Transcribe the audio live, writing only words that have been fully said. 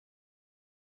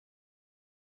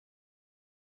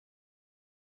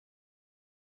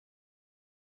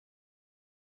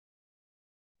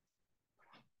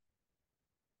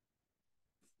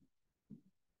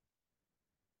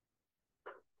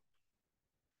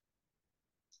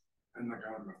in the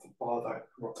name of the Father,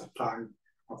 of the Son,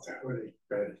 of the Holy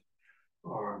Spirit.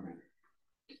 Amen.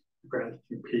 Grace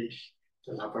and peace,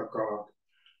 the love of God,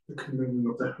 the communion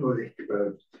of the Holy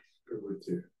Spirit be with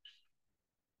you.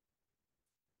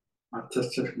 My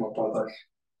sisters, my brothers,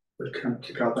 we come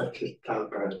together to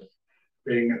celebrate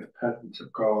being in the presence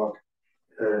of God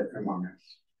here among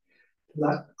us.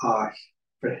 Let us,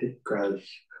 for His grace,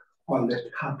 on this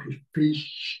happy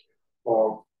feast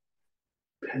of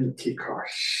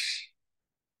Pentecost.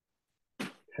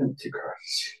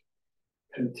 Pentecost.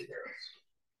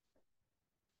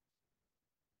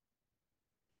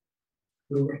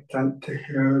 We were sent to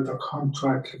hear the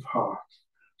contrite of heart.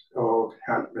 Lord,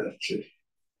 have mercy.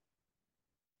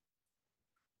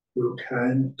 We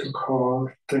came to call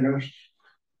sinners.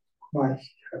 Christ,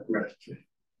 have mercy.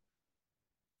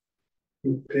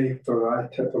 We pay for right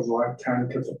at the right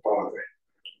hand of the Father.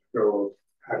 Lord,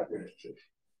 have mercy.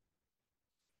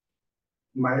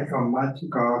 May Almighty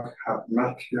God have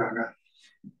mercy on us,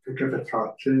 forgive us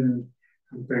our sins,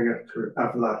 and bring us to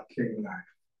everlasting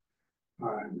life.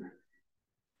 Amen.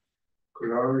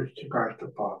 Glory to God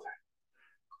the Father.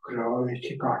 Glory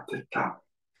to God the Son.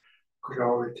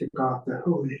 Glory to God the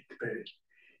Holy Spirit.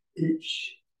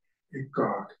 Each is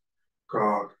God,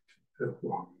 God is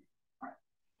one.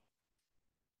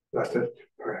 Let us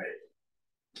pray.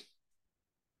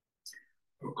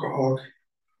 O God,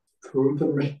 through the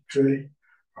mystery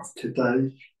of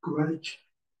today's great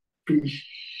feast,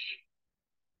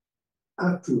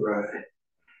 everywhere,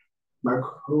 make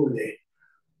holy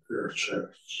your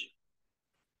church.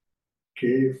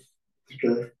 Give the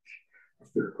gift of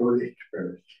the Holy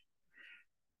Spirit.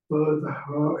 Fill the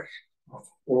hearts of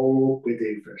all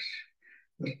believers,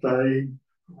 that they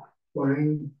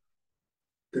find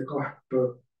the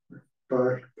gospel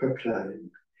first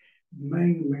proclaimed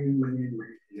many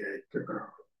years ago.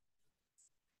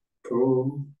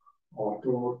 From our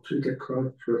door to the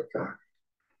cross for that,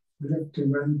 live to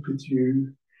reign with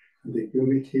you and the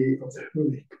unity of the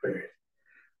Holy Spirit,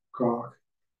 God,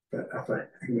 forever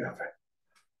and ever.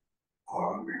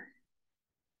 Amen.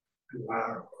 And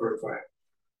now over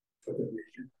for the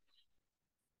meeting.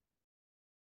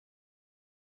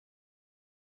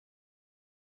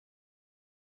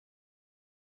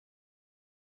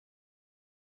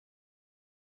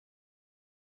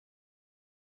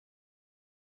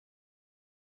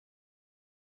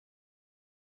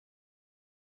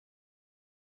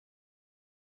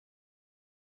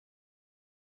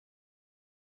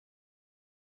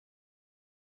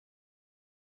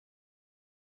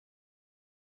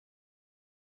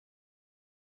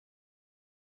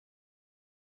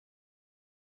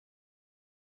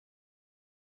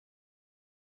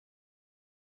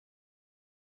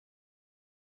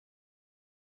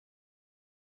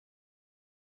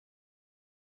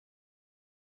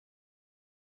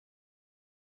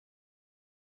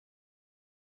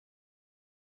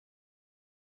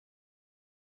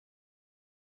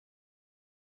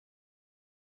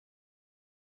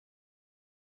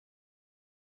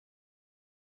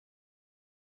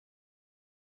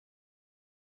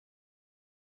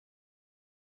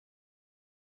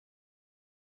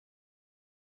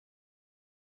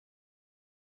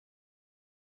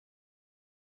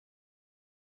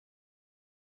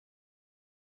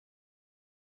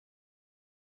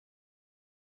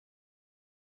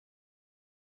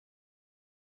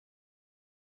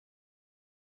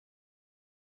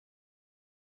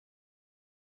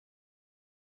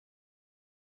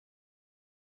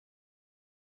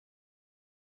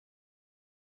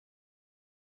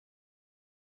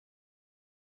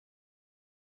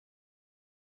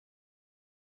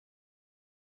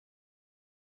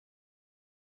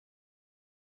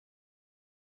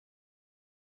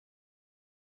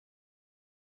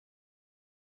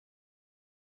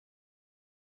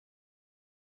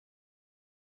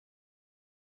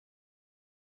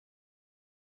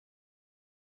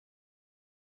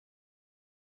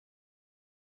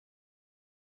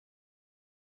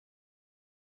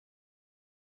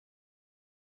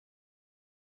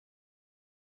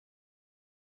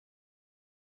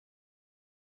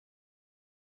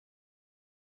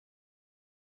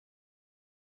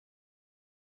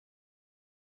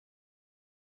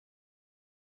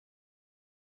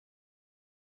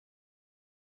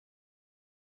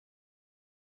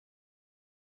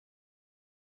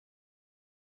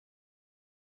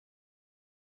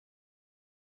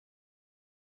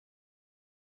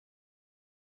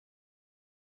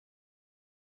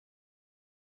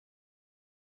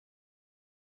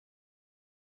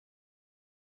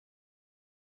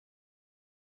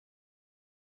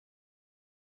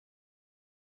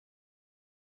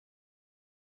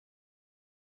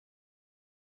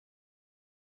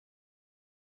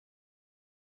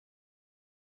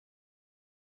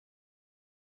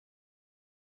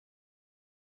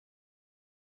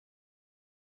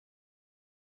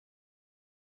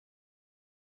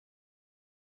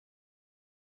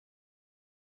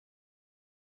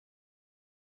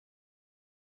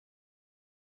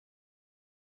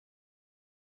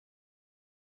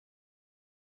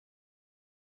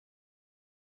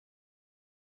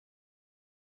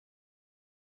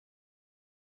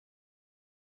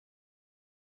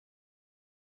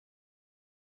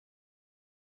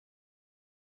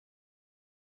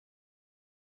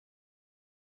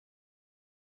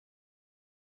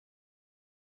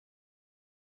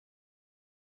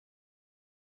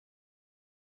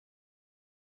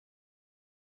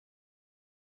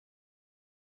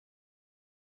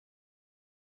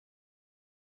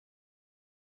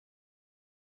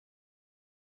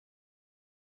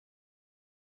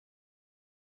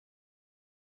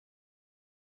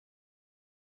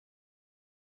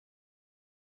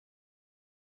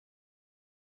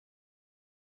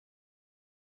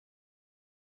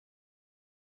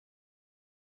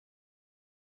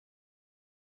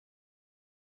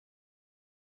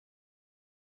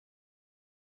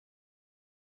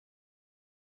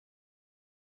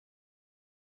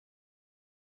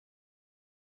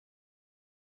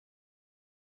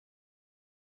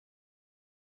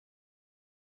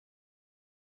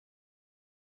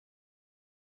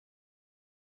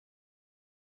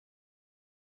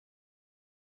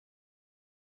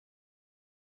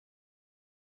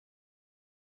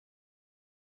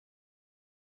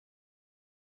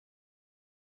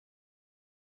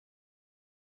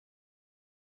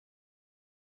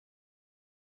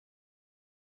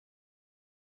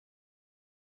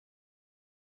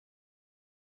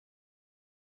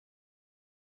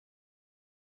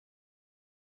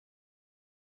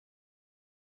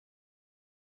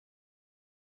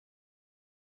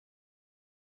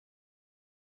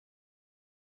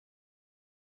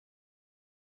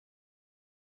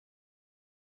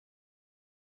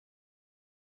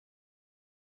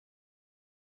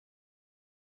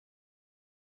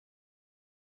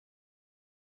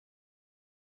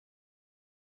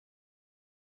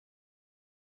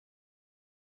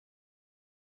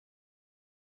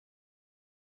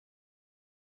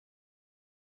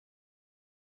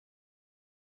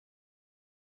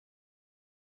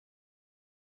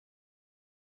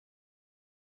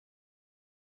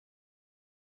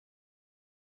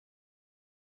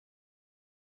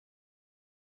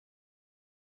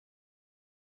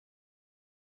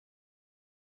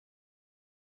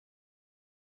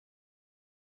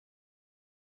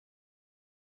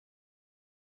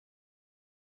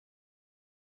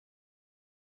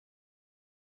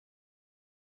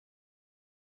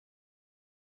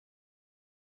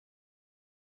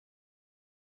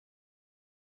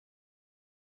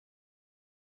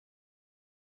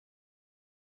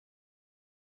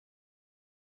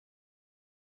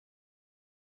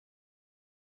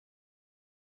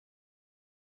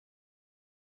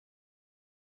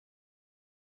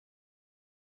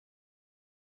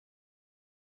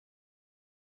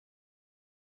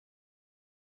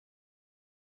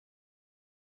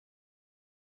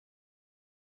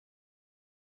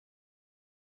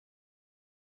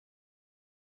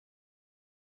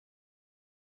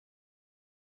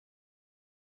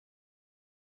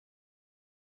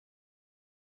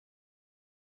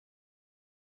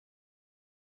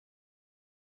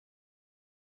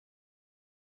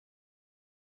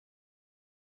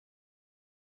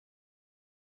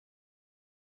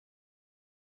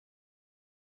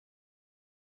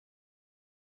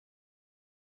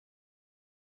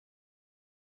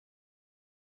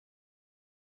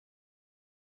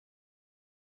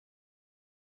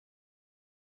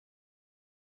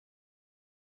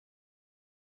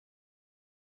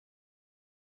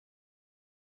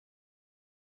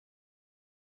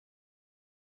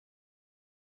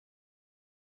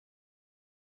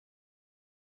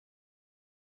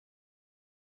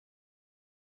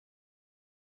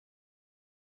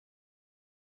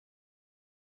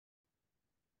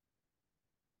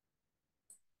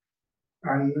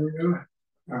 Alleluia,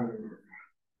 alleluia.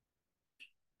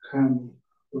 Come,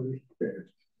 Holy Spirit,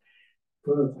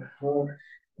 fill the heart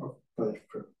of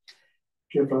faithful.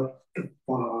 Give us the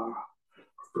fire of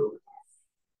truth.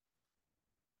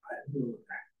 Alleluia.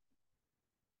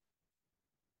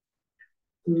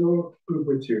 The Lord be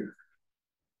with you.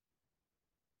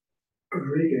 A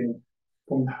reading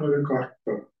from the Holy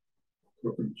Gospel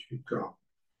according to John.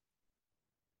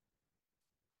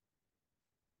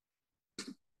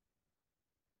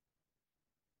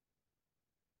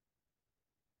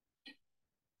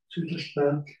 Jesus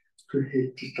said to his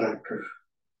disciples,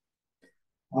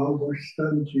 I will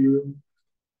send you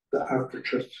the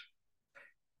advocate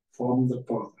from the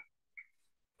Father.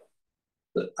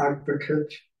 The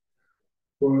advocate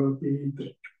will be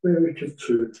the Spirit of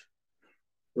truth,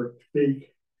 will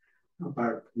speak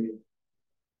about me.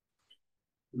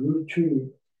 You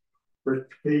too will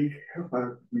speak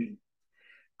about me,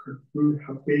 because you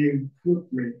have been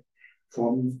with me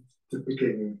from the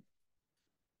beginning.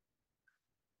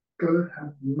 God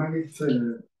has many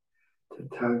things to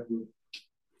tell you,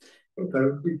 but there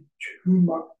will be too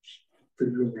much for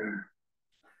you now.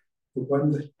 But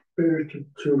when the Spirit of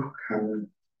truth comes,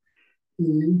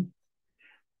 He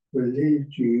will lead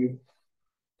you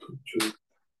to truth,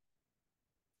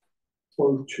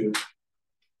 full truth,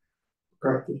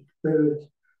 because the Spirit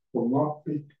will not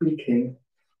be speaking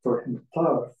for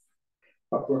Himself,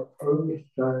 but will only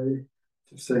say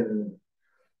the things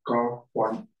God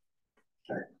wants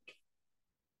to say.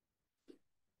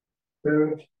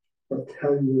 Spirit will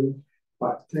tell you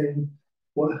what things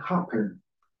will happen.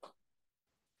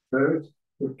 Spirit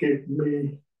will give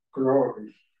me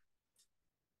glory.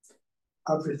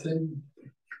 Everything the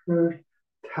Spirit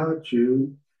tells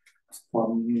you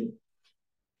from me.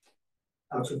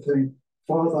 Everything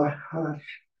Father has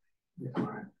in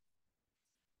mind.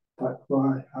 That's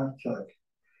why I said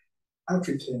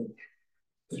everything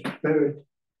the Spirit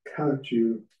tells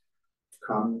you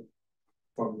comes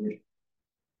from me.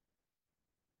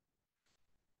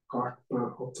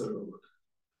 Gospel of the Lord.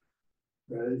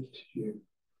 Praise you,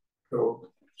 Lord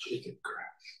Jesus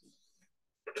Christ.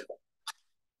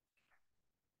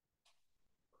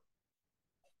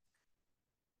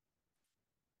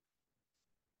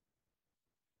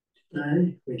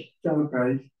 Today we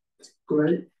celebrate the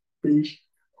great feast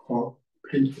of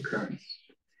Pentecost.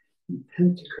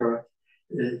 Pentecost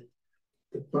is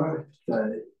the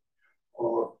birthday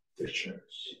of the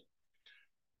church.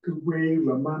 We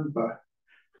remember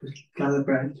to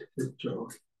celebrate with joy,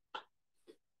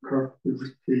 because we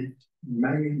received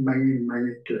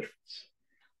many gifts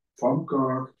from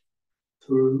God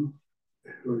through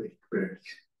the Holy Spirit.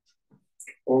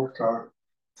 Also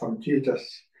from Jesus,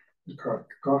 because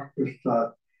the Gospel said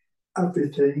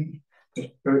everything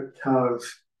the Spirit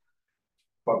tells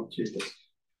from Jesus.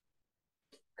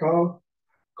 God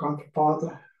the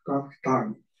Father, God the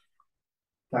Son,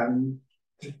 then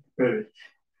the Spirit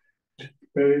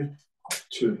of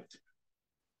truth.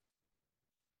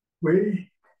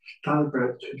 We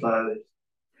celebrate today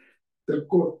the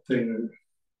good things.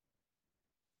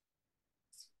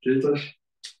 Jesus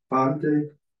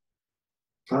founded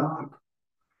the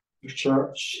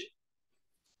church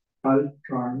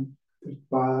based on the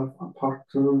 12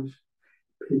 apostles,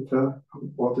 Peter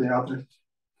and all the others,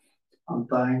 and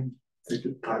then the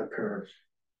disciples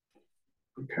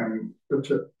became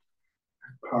bishop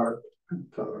and pope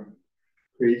and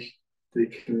priest,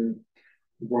 deacon,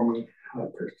 woman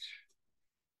helpers.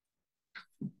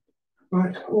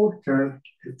 But also,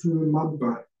 if you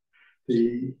remember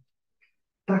the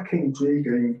second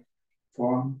reading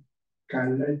from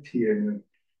Galatians,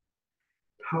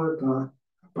 tells us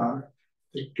about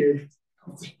the gift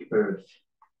of the Spirit,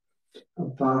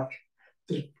 and that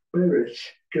the Spirit's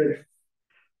gift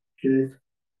gives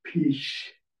peace,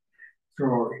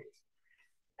 joy,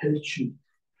 patience,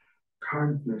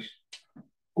 kindness,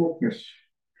 goodness,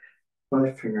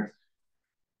 faithfulness,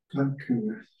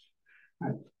 gentleness,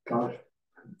 and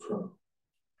self-control.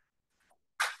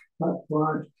 That's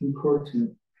why it's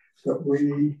important that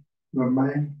we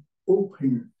remain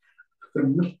open to the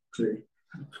mystery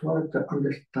and try to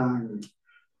understand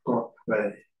God's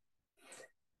way.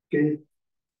 Give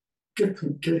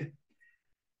different gifts,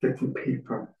 different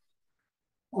people.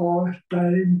 All the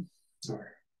same,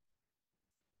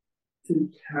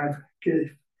 each have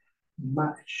gift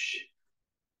match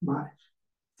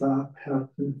their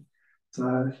person,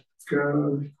 their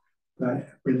skills,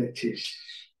 their abilities.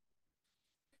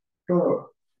 So,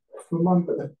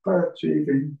 remember the first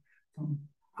reading from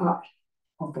Acts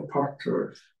of the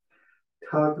Apostles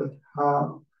tells us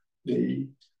how the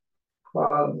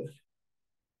 12,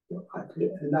 actually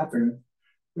 11,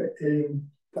 were in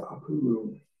the upper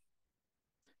room.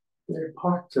 The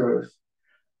apostles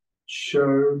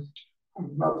showed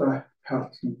another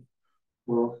person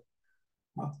was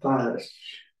Matthias,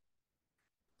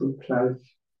 who played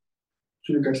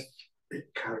Judas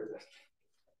Iscariot.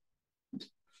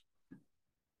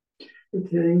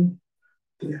 Within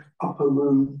the upper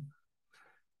room,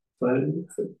 they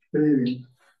experienced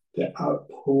the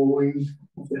outpouring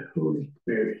of the Holy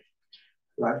Spirit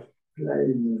like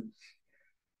flames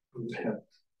from heaven.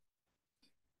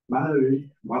 Mary,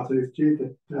 mother of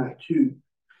Jesus, there too,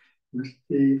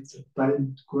 received the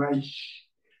same grace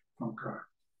from God.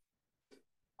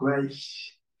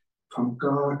 Grace from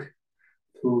God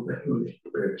through the Holy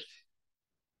Spirit.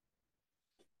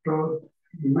 So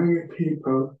many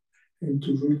people in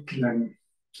Jerusalem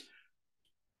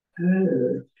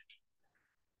heard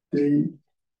the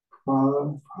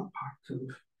 12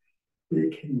 apostles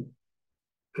speaking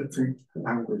different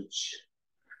language.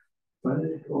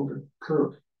 They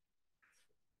understood.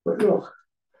 But look,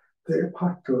 the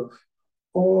apostles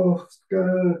all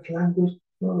spoke language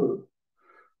flow,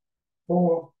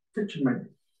 all fishermen,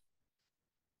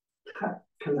 tax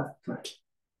collector,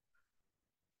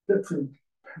 different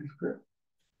people,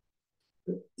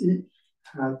 but each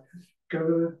had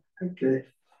a gift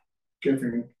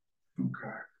given from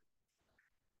God.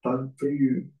 Done for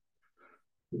you,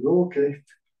 your gift,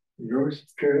 your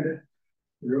skill,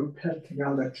 your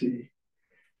personality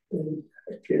is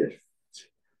a gift,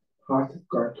 part of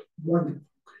God's wonderful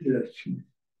creation.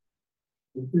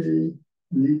 We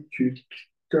need to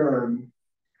turn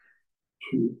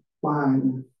to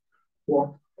find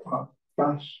what our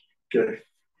best gift,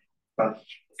 best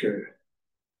skill,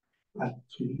 and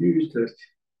to use it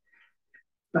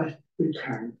best we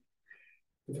can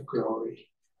for the glory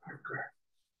of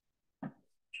God.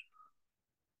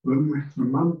 When we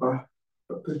remember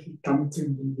that this is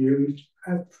something we use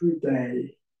every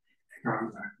day in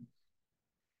our lives,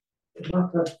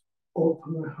 let us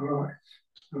open our hearts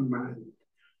and minds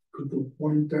to the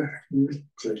wonder and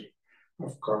mystery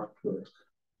of God's work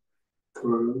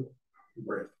through and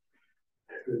with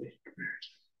the Holy Spirit.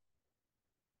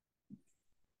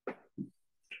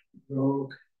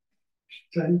 Lord,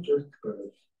 send your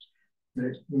Spirit,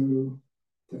 make move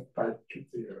the face of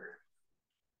the earth.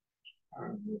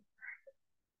 Amen.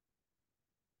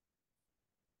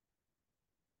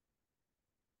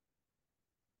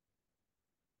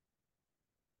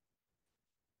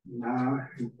 Now I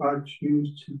invite you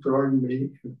to join me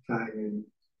in saying,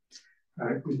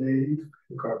 I believe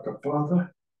in God the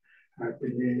Father, I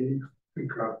believe in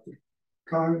God the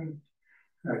Son,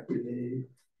 I believe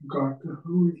in God the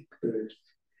Holy Spirit.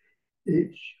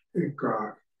 Each is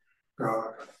God,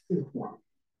 God is one.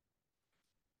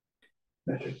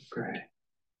 Let us pray.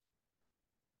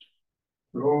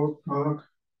 Lord God,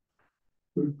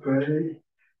 we pray,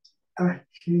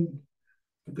 asking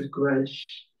for the grace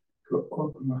to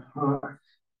open our hearts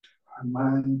and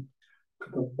mind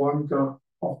to the wonder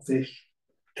of this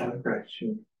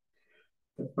celebration,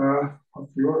 the birth of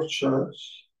your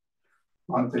church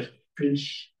on the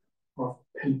feast of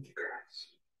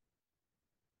Pentecost.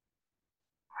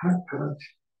 Help us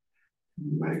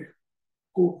make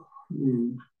good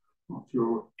use of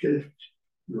your gift,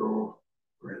 your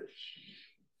grace.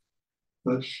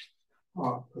 Thus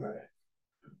our prayer.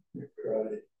 We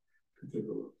pray to the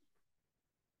Lord.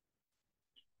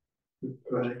 We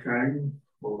pray again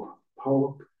for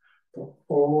Pope, for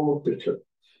all bishops,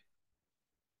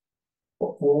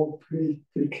 for all priests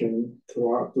teaching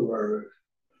throughout the world,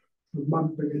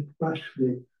 remembering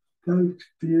especially those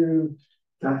few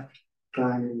that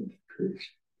dying priests.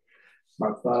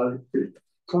 My Father, be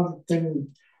something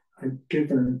and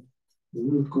given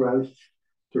you grace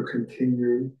to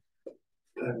continue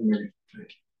their ministry.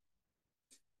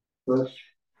 Thus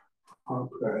our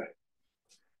prayer.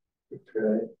 We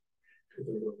pray to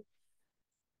the Lord.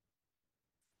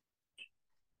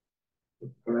 We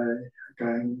pray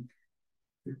again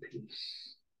for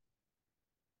peace.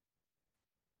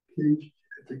 Peace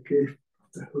is the gift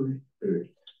of the Holy Spirit.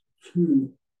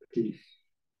 True peace.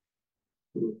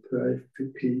 We will pray for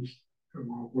peace in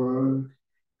our world,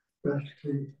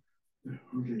 especially the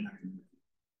Holy Land.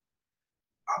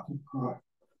 Other parts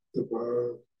of the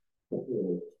world for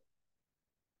all.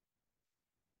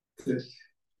 This is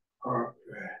our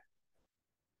prayer.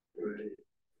 Pray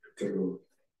to the Lord.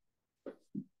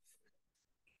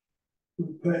 We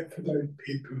pray for those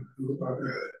people who are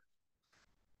ill,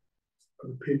 for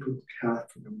the people who care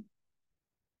for them,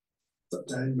 that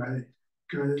they may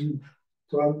gain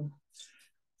some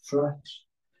fresh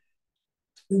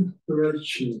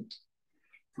inspiration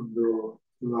from your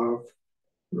love,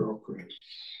 your grace.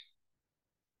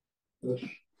 This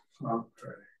I'll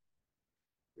pray.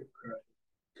 We pray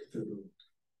to the Lord.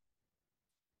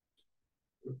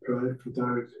 We pray for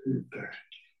those who died,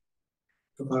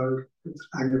 for those whose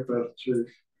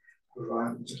anniversaries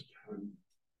around the time.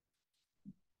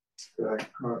 That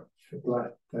God should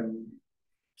bless them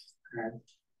and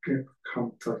give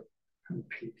comfort and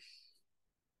peace.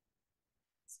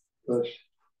 Thus,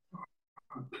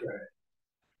 I pray.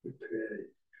 We pray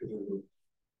to the Lord.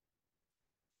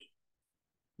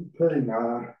 We pray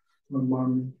now for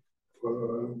money, for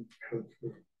our own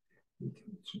helpful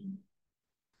intention.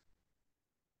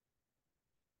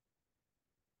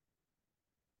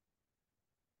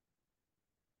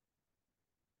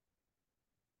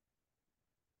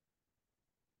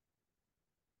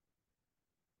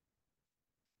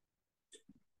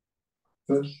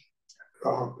 Thus,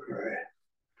 I pray.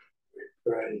 We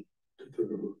pray to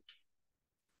the Lord.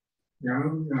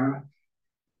 Now,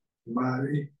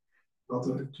 Mary,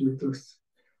 Mother of Jesus,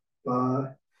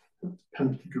 by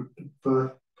Pentecost, the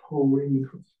first pouring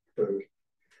of the Spirit,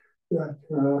 let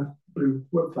her be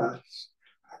with us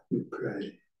as we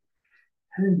pray.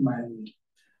 Hail Mary,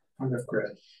 full of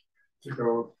grace, the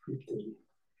Lord with thee.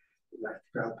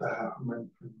 Blessed art thou among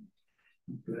women,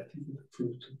 and blessed is the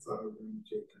fruit of thy womb,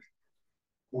 Jesus.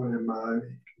 Holy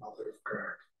Mary, Mother of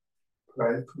God,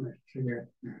 pray for us sinners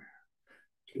now,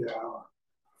 to the hour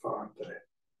of our death.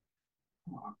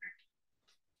 Amen.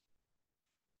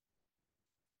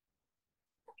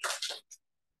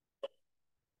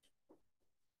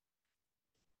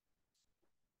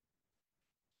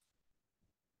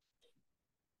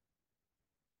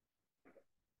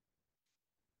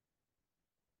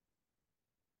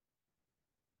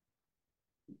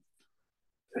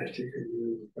 Thank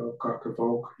you, O God of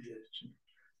all creation,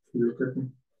 for your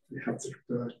goodness. We have the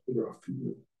birth we offer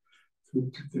you,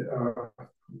 fruit of the earth,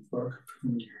 and work of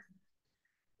human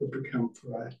will become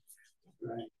for us the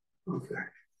bread of life.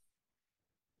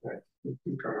 Let it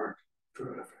be God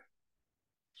forever.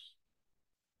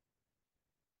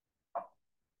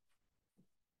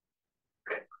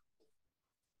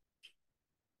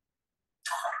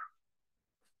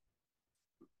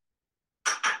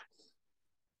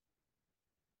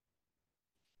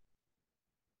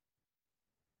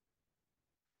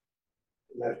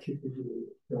 Let it be,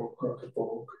 O God of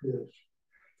all creation,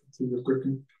 for your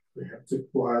goodness. We have the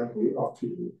wine we offer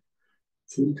you,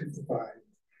 fruit of the vine,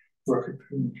 work of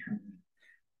human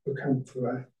become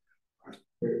for us our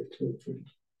spiritual food.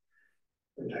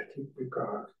 And let it be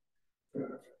God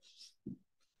forever.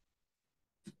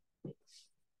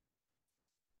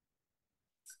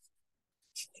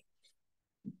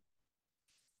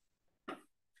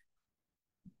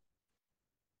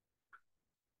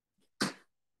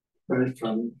 My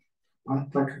son, my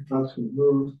sacrifice and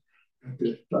rules and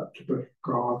be acceptable to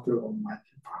God, the Almighty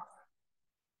Father.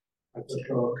 As the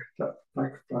Lord that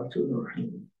sacrifice in your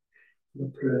hand,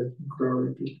 the praise and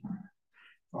glory be mine,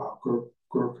 our good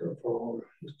of all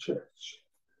the church.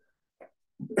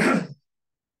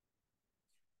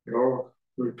 Lord,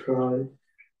 we pray,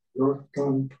 your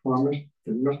Son promised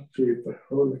the mystery of the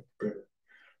Holy Spirit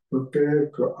will bear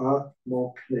to us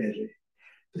more clearly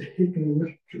the hidden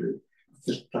mystery of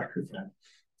the sacrifice.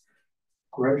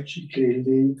 Graciously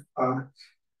lead us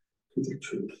to the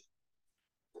truth,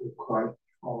 through Christ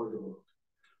our Lord.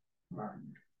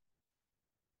 Amen.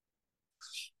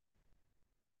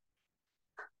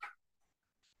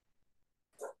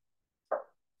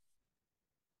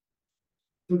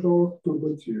 The Lord be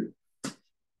with you.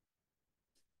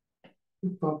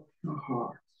 Lift up your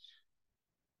hearts.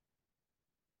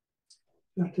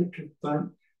 Let us give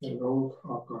thanks to the Lord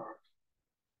our God.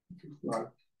 It is right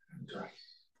and just.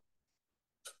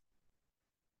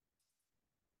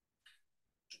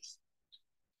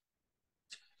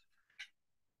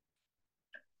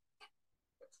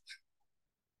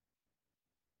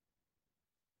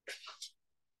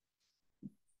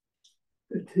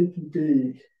 It is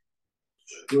indeed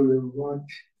truly right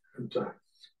and just,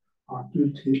 our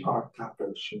duty, our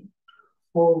salvation,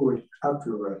 always,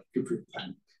 everywhere, give you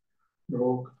thanks,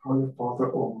 Lord, Holy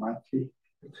Father, Almighty,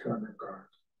 Eternal God.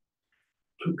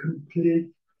 To complete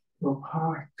your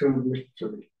heart-filled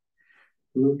mystery,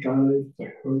 you gave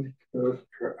the Holy Spirit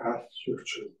to us, your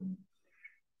children.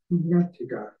 Almighty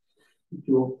God,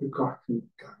 your begotten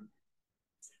Son,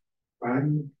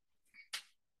 when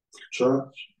the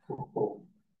church for home,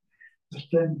 the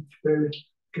same Spirit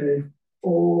gave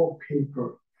all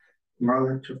people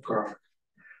knowledge of God,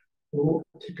 all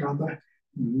together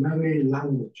many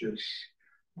languages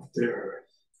of the earth,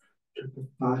 to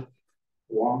provide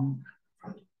one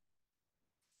faith.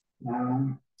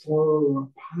 Now, for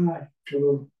a path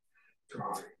to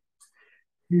joy,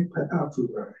 people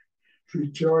everywhere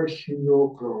rejoice in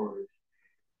your glory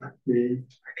that we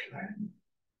acclaim.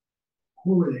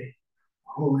 Holy,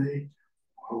 holy,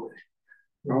 holy,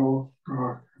 Lord God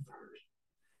of earth,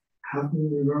 heaven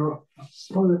and earth are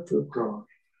full of your glory.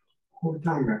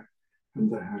 Hosanna in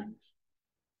the highest.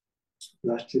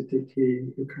 Blessed is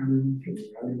he who comes in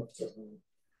the name of the Lord.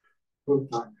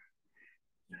 Hosanna.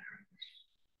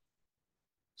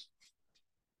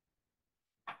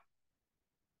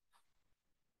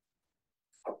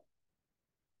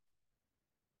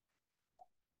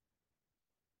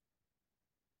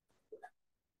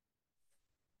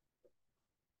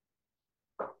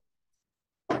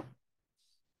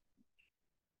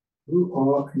 Who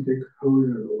art in the holy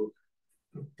Lord,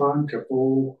 the fount of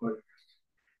all holiness.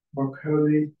 More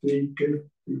holy thee give,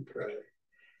 we pray,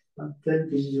 and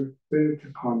send in your spirit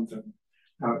upon them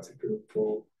out of your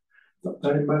fall, that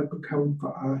they may become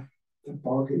for us the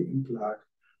body and blood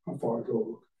of our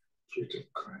Lord Jesus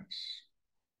Christ.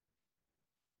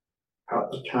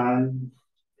 At the time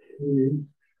he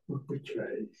was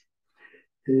betrayed,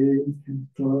 he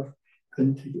himself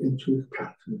entered into his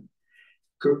passion.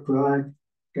 Good bride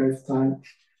gave thanks,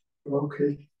 broke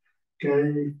it,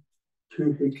 gave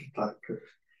to his disciples,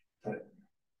 saying,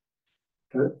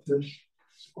 "Take this,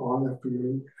 all of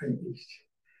you, and eat,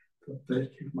 for this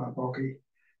is my body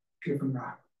given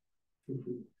up to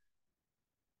you."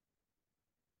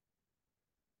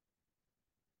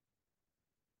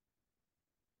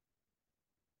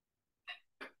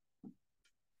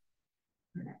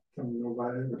 From the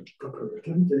way that Papa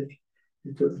attended,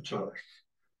 he took the chalice,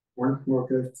 once more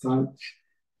gave thanks,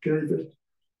 gave it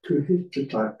to his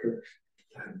disciples,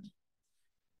 saying,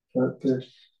 "Take this,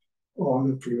 all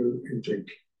of you, and drink.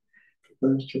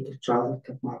 For this is the chalice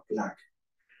of my blood,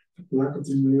 the blood of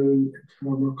the new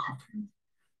eternal covenant,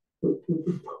 which will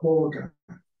be poured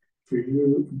out for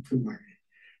you and for many,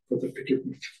 for the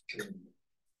forgiveness of sin.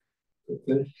 For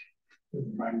this is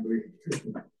my memory of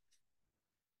me."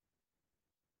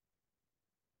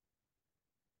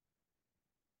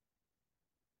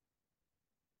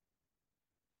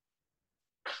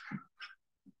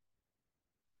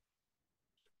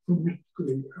 The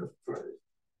mystery of faith.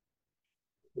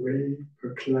 We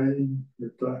proclaim the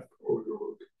death, O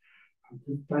Lord, and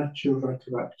confess your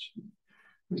resurrection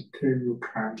until you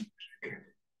come again.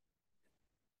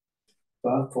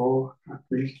 Therefore, as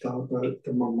we celebrate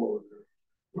the memorial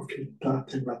of his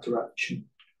death and resurrection,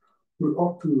 we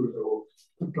offer you, Lord,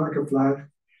 the bread of life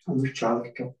and the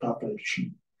chalice of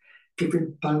salvation,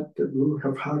 giving thanks that you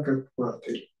have held us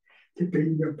worthy to be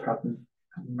in your presence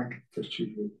and minister to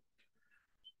you.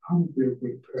 Humbly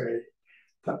we pray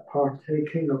that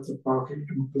partaking of the body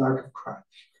and blood of Christ,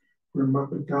 we might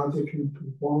be gathered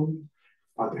into one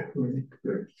by the Holy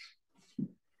Spirit.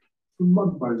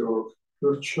 Remember, Lord,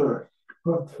 your church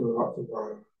spread throughout the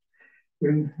world,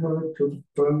 bring her to the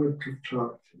fullness of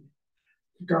charity,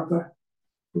 together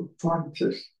with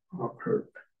Francis, our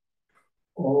Pope,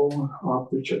 all our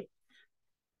bishops,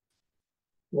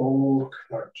 all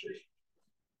clergy.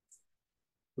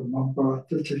 Remember our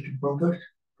sisters and brothers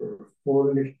who have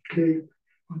fallen asleep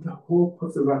on the hope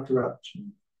of the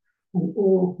resurrection, and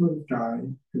all who have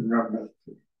died in your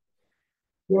mercy.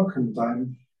 Welcome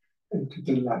them into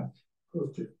the light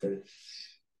of your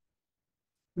face.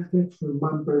 Let us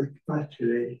remember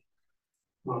especially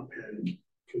our parents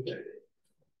today.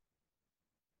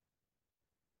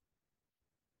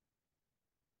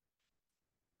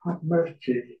 Have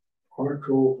mercy on us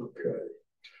all, we pray,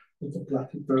 with the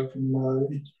Blessed Virgin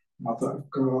Mary, Mother of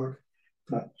God,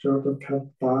 that Joseph has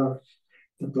spouse,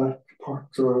 the blessed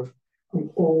apostles, and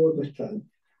all the saints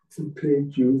who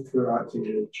please you throughout the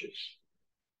ages.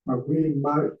 May we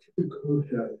might be called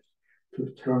to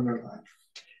eternal life,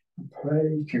 and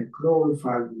praise and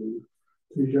glorify you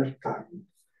through your Son,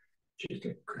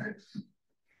 Jesus Christ.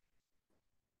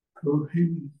 Through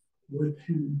him, with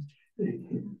him, in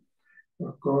him,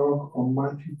 O God,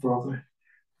 Almighty Father,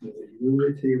 with the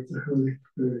unity of the Holy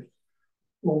Spirit,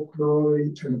 all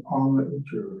glory and honor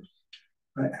endures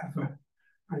forever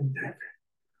and ever.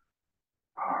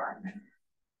 Amen.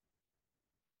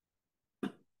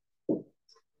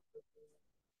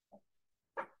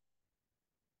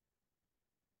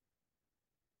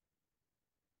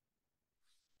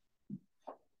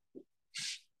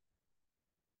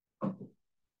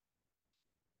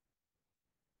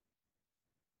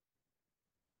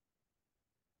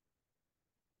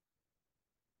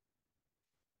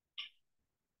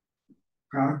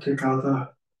 God, together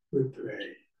we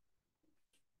pray.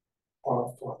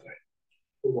 Our Father,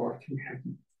 who art in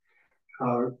heaven,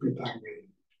 hallowed be thy name.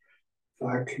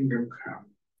 Thy kingdom come,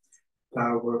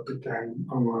 thy will be done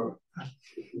on earth as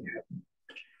it is in heaven.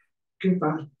 give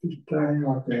us this day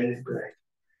our daily bread,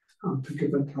 and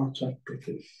forgive us our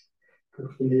trespasses, as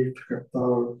we forgive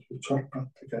those who trespass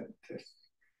against us.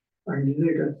 And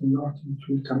lead us not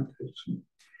into temptation,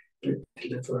 but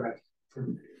deliver us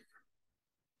from evil.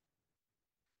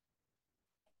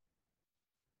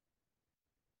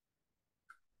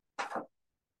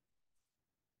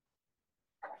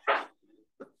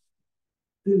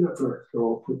 Deliver us,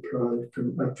 Lord, we pray,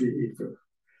 from every evil.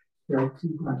 Grant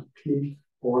us peace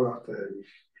all our days,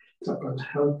 that by the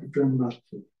help of your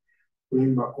mercy, we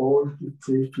may always be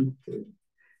free from sin,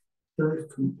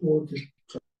 safe from all distress.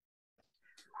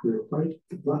 We await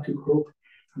the blessed hope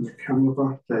and the coming of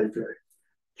our Saviour,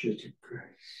 Jesus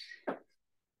Christ.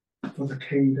 For the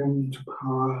kingdom, the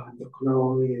power, and the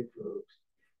glory of yours,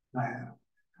 now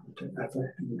and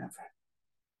forever and ever.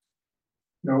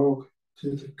 Lord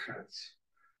Jesus Christ,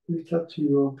 we said to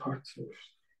your apostles,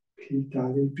 peace I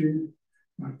leave you,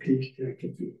 my peace I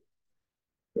give you.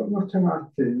 But not in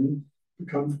our sins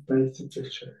become the base of the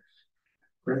church.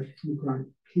 Grace and grant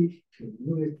peace,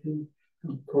 unity,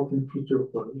 and according to your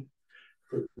will,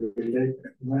 for we live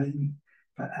and reign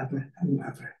forever and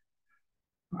ever.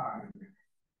 Amen.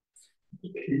 The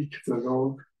peace of the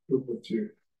Lord be with you.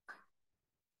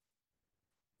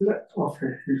 Let's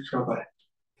offer each other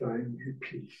dying in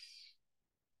peace.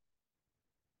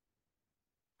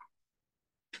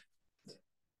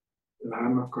 The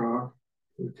Lamb of God,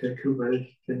 who take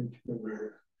away sin to the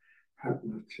world, have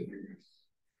mercy on us.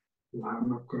 The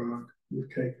Lamb of God, who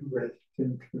take away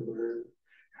sin to the world,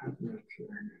 have mercy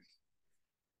on us.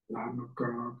 Lamb of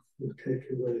God, who take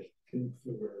away sin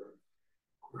to the world,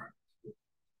 grant us peace.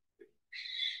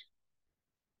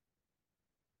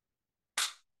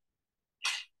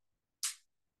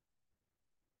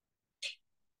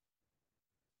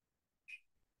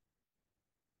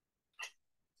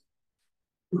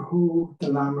 Behold the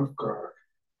Lamb of God.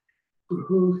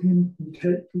 Behold him who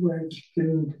takes away the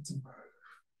sin of the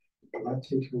world.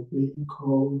 Blessed will be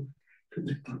called to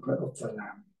the supper of the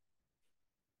Lamb.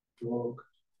 Lord,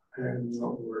 I am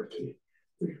not worthy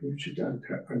that you should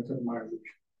enter under my roof,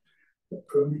 but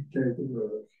only say the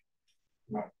word,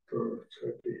 my soul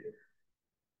shall be healed.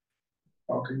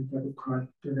 Walking by the Christ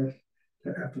us to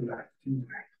everlasting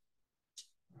life.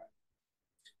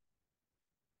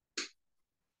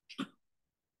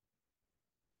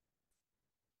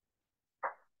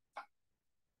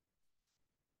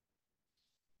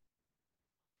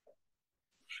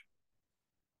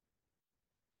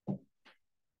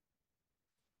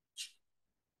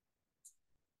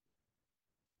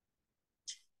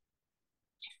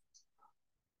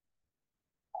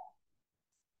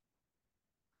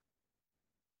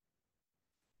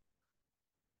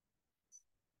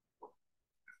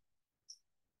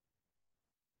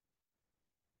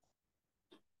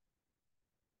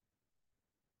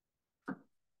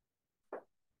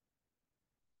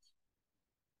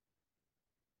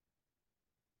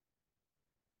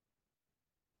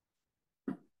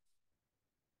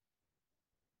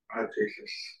 Our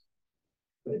Jesus,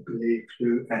 I believe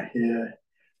you are here,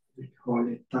 the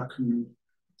holy sacrament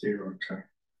of the altar.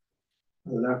 I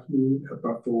love you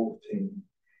above all things,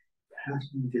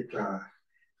 passion desire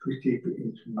to receive you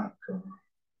into my soul.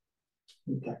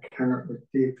 And I cannot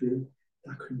receive you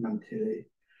sacramentally,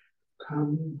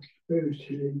 come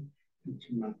spiritually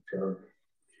into my soul,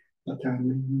 that I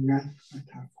may unite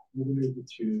myself wholly with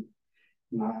you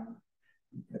now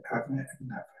and forever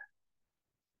and ever.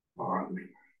 Amen.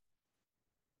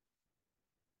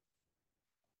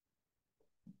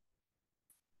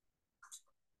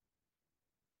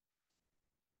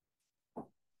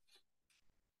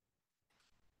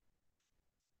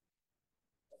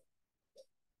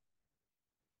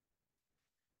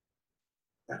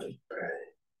 Let us pray.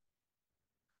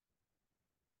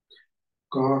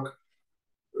 God,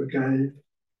 who gave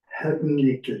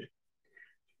heavenly gift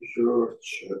to your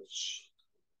church,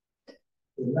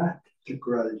 let the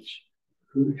grace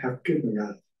you have given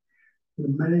us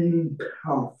remain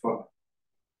powerful,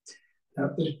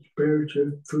 that the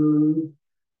spiritual food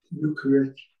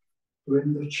Eucharist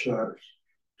bring the church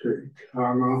to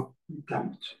eternal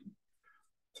redemption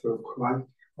through Christ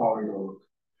our Lord.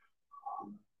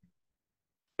 Amen.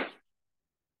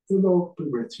 The Lord be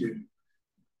with you.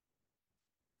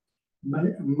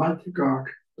 May Almighty God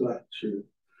bless you,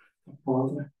 the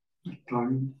Father, the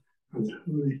Son, and the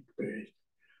Holy Spirit.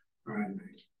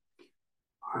 Amen.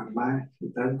 And may the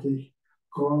Daddy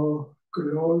go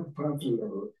glorify the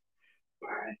Lord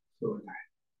by so life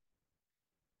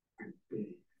and be.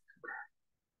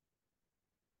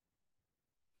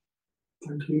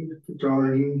 Thank you for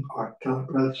joining our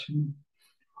celebration.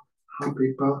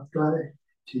 Happy birthday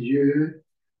to you,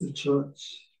 the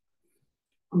church.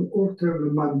 And also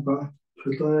remember,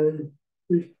 today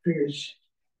we finish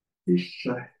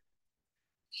Easter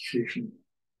season.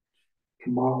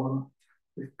 Tomorrow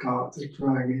we start the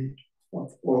journey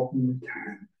of autumn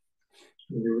time,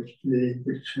 and you will see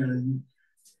the change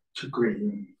to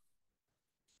green.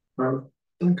 Well,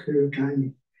 thank you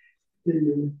again. See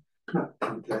you next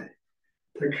Sunday.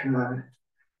 Take care.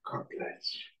 God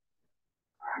bless.